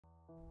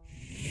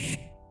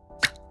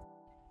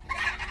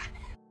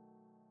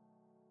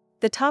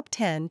The top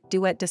 10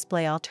 Duet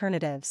Display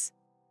alternatives.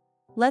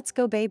 Let's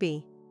go,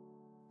 baby.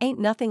 Ain't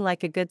nothing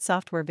like a good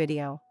software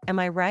video, am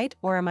I right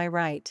or am I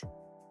right?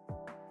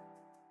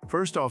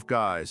 First off,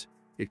 guys,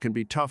 it can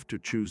be tough to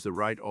choose the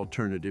right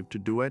alternative to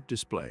Duet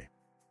Display.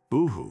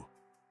 Boo-hoo.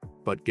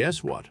 But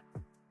guess what?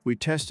 We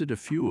tested a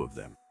few of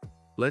them.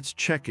 Let's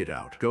check it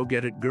out. Go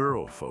get it,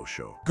 girl, faux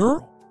show.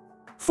 Girl,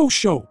 faux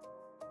show.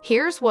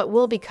 Here's what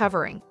we'll be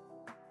covering.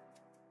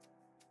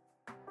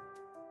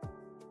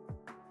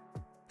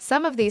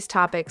 Some of these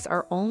topics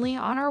are only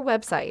on our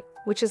website,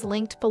 which is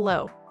linked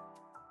below.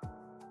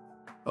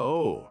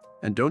 Oh,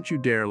 and don't you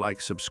dare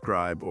like,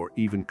 subscribe, or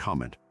even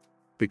comment.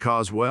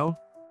 Because, well,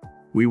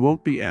 we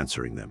won't be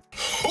answering them.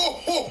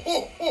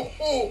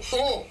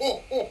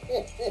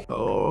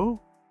 Oh,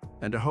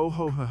 and a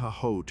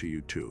ho to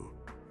you too.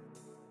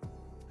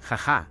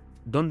 Haha,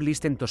 don't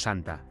listen to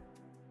Santa.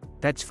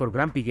 That's for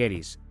grumpy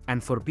Garys,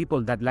 and for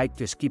people that like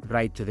to skip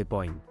right to the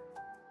point.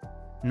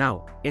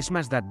 Now,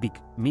 smash that big,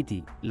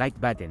 meaty like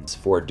button.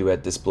 For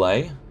Duet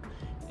Display,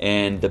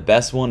 and the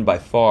best one by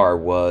far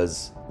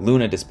was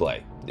Luna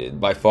Display.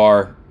 By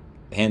far,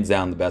 hands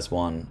down the best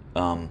one.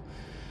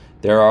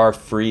 There are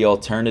free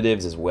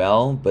alternatives as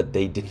well, but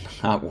they did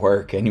not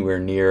work anywhere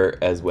near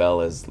as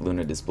well as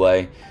Luna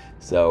Display.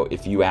 So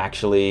if you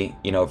actually,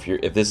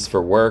 if this is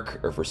for work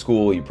or for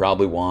school, you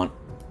probably want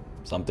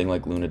something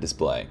like Luna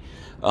Display.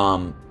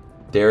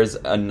 There's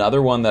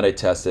another one that I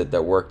tested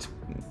that worked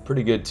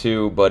pretty good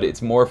too, but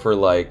it's more for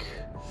like,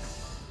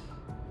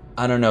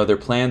 I don't know, their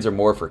plans are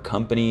more for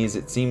companies.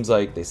 It seems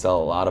like they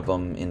sell a lot of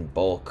them in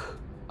bulk.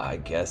 I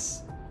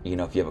guess,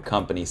 if you have a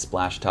company,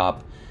 Splash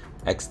Top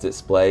X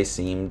Display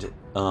seemed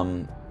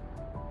to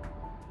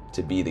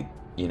be the,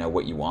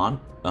 what you want.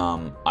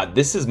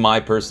 This is my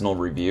personal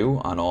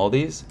review on all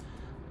these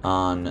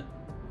on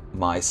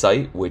my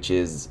site, which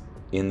is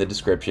in the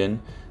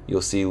description.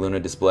 You'll see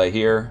Luna Display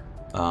here.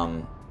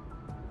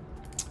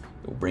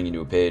 It will bring you to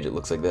a page. It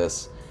looks like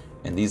this,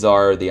 and these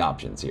are the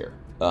options here.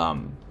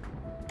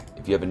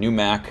 If you have a new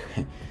Mac,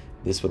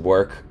 this would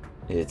work.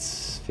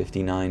 It's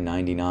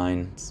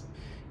 $59.99.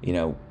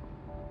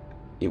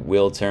 It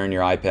will turn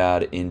your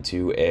iPad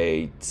into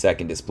a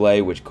second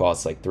display, which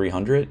costs like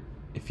 $300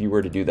 if you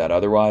were to do that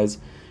otherwise.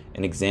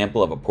 An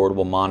example of a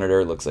portable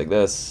monitor looks like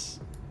this.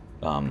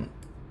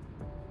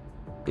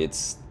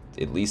 It's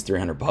at least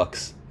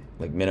 $300,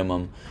 like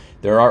minimum.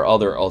 There are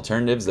other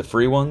alternatives, the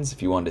free ones,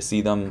 if you wanted to see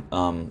them.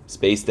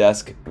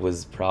 SpaceDesk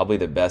was probably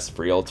the best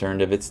free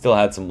alternative. It still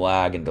had some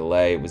lag and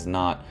delay. It was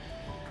not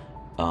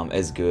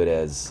as good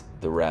as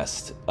the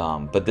rest.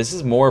 But this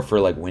is more for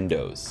like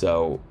Windows.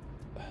 So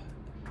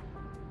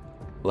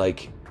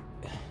like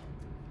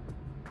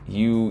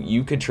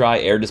you could try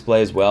Air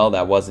Display as well.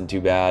 That wasn't too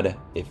bad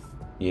if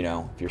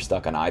you're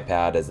stuck on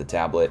iPad as the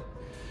tablet.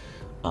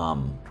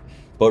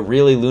 But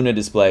really Luna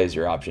Display is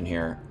your option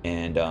here,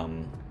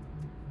 and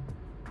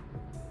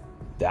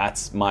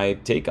that's my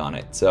take on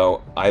it.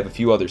 So I have a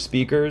few other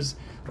speakers.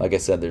 Like I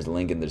said, there's a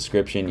link in the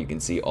description. You can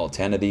see all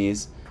 10 of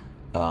these.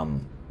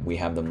 We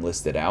have them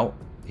listed out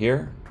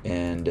here,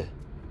 and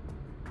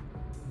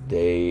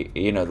they,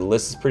 the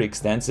list is pretty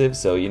extensive,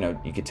 so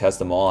you could test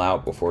them all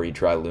out before you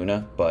try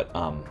Luna, but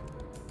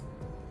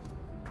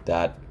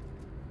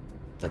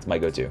that's my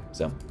go-to.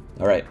 So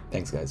all right,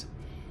 thanks guys.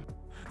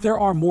 There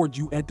are more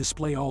Duet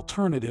Display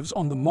alternatives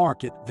on the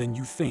market than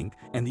you think,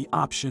 and the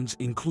options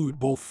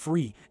include both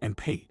free and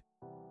paid.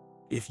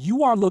 If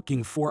you are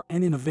looking for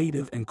an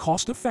innovative and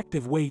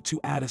cost-effective way to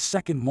add a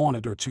second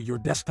monitor to your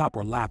desktop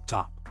or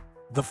laptop,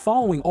 the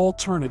following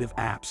alternative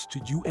apps to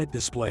Duet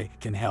Display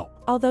can help.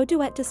 Although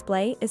Duet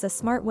Display is a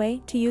smart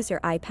way to use your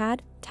iPad,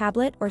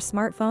 tablet, or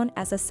smartphone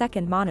as a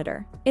second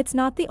monitor, it's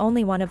not the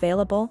only one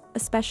available,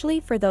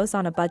 especially for those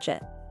on a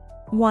budget.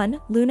 1.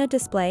 Luna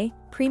Display,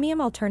 premium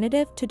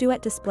alternative to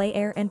Duet Display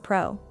Air and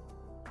Pro.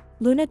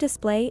 Luna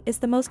Display is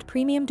the most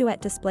premium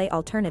Duet Display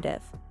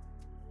alternative.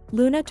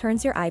 Luna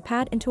turns your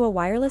iPad into a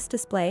wireless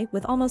display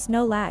with almost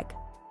no lag.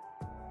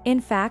 In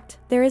fact,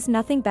 there is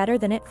nothing better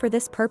than it for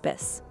this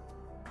purpose.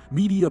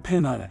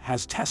 MediaPena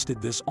has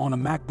tested this on a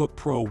MacBook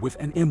Pro with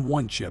an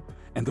M1 chip,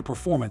 and the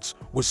performance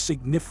was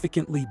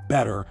significantly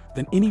better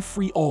than any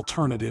free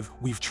alternative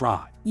we've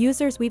tried.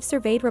 Users we've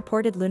surveyed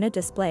reported Luna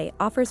Display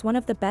offers one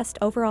of the best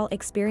overall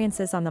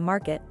experiences on the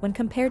market when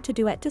compared to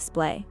Duet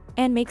Display,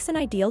 and makes an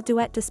ideal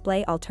Duet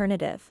Display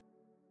alternative.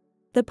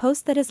 The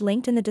post that is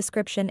linked in the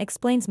description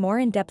explains more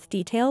in-depth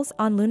details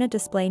on Luna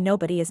Display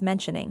nobody is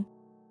mentioning.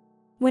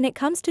 When it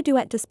comes to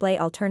Duet Display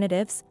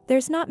alternatives,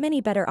 there's not many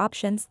better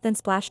options than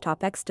Splash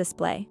Top X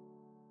Display.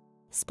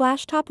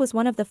 Splash Top was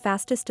one of the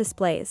fastest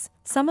displays.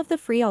 Some of the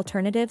free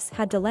alternatives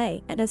had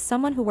delay, and as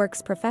someone who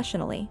works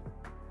professionally,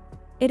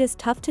 it is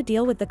tough to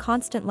deal with the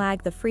constant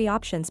lag the free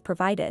options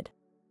provided.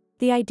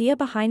 The idea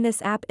behind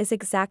this app is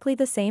exactly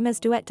the same as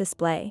Duet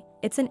Display.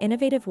 It's an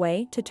innovative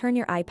way to turn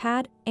your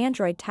iPad,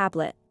 Android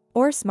tablet,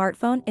 or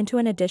smartphone into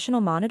an additional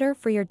monitor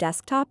for your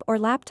desktop or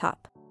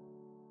laptop.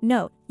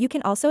 Note, you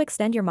can also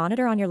extend your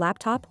monitor on your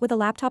laptop with a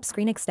laptop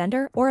screen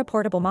extender or a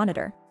portable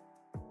monitor.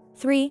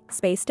 3.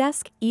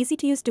 SpaceDesk,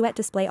 easy-to-use Duet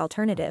Display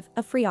alternative,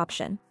 a free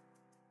option.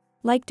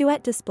 Like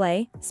Duet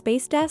Display,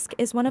 SpaceDesk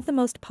is one of the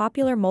most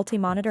popular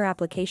multi-monitor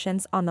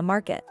applications on the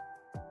market.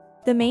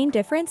 The main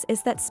difference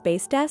is that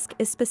SpaceDesk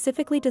is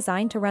specifically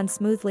designed to run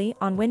smoothly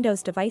on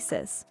Windows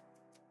devices.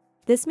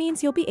 This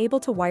means you'll be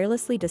able to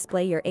wirelessly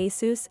display your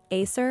Asus,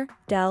 Acer,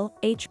 Dell,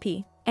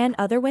 HP, and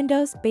other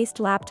Windows-based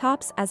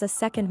laptops as a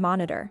second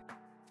monitor.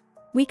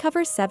 We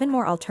cover 7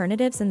 more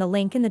alternatives in the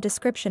link in the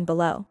description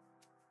below.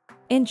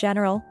 In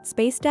general,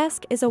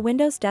 SpaceDesk is a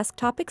Windows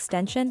desktop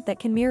extension that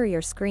can mirror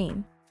your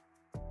screen.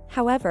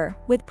 However,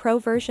 with Pro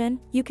version,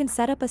 you can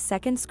set up a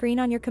second screen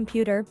on your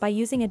computer by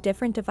using a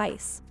different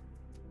device.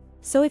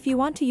 So if you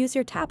want to use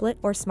your tablet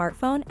or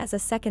smartphone as a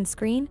second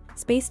screen,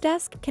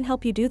 SpaceDesk can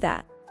help you do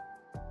that.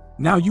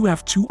 Now you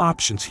have 2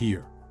 options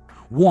here.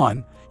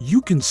 1.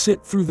 You can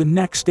sit through the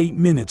next 8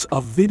 minutes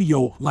of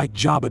video like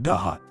Jabba the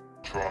Hutt.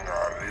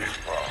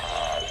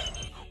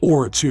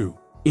 Or 2.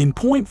 In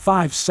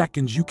 0.5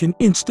 seconds you can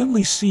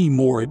instantly see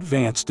more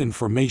advanced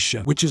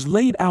information, which is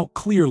laid out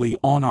clearly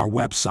on our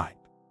website.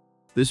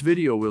 This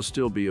video will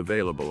still be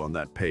available on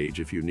that page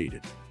if you need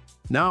it.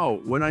 Now,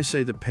 when I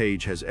say the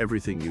page has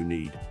everything you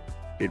need,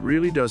 it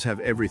really does have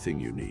everything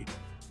you need.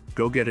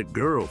 Go get it,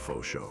 girl,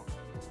 faux show.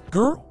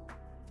 Girl?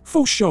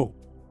 Faux show.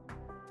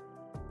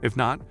 If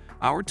not,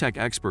 our tech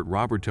expert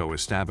Roberto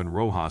Esteban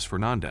Rojas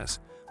Fernandez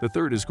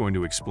III is going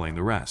to explain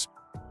the rest.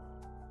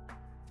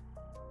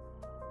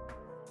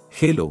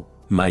 Hello,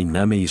 my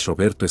name is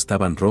Roberto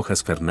Esteban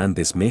Rojas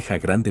Fernandez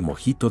Meja Grande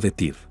Mojito de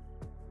Tir.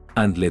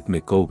 And let me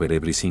cover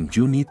everything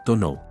you need to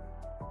know.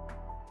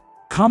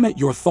 Comment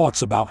your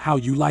thoughts about how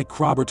you like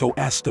Roberto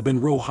Esteban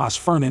Rojas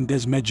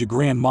Fernandez Meja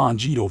Grande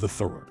Mojito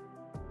III.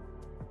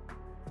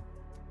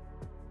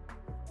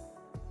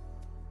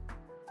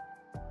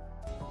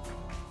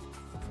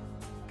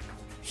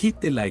 Hit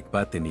the like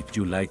button if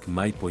you like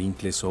my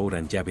pointless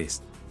orange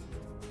vest.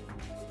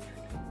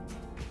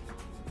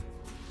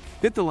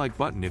 Hit the like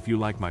button if you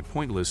like my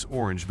pointless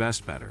orange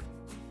vest better.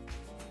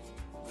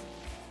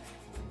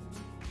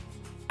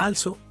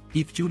 Also,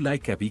 if you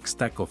like a big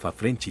stack of a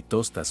Frenchy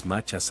toast as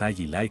much as I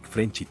like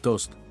Frenchy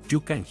toast,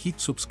 you can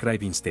hit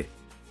subscribe instead.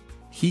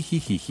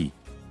 Hi.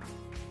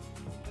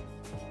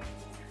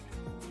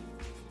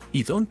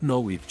 I don't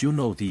know if you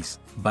know this,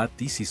 but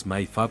this is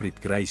my favorite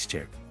Grace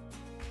chair.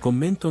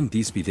 Comment on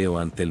this video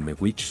and tell me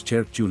which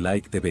chair you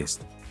like the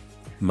best.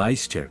 My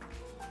chair,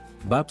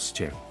 Bab's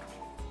chair,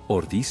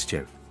 or this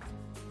chair.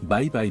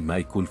 Bye bye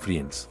my cool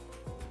friends.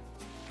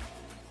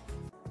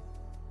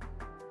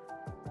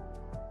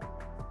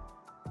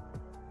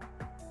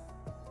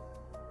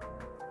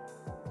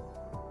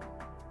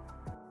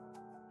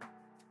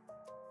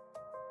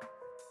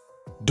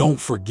 Don't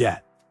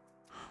forget,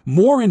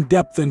 more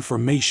in-depth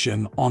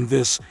information on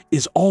this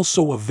is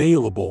also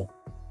available.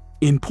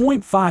 In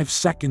 0.5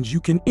 seconds you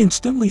can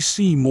instantly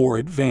see more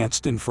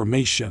advanced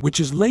information,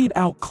 which is laid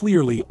out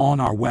clearly on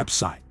our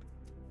website.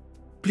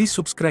 Please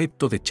subscribe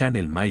to the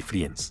channel my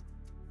friends.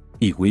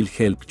 It will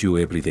help you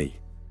every day.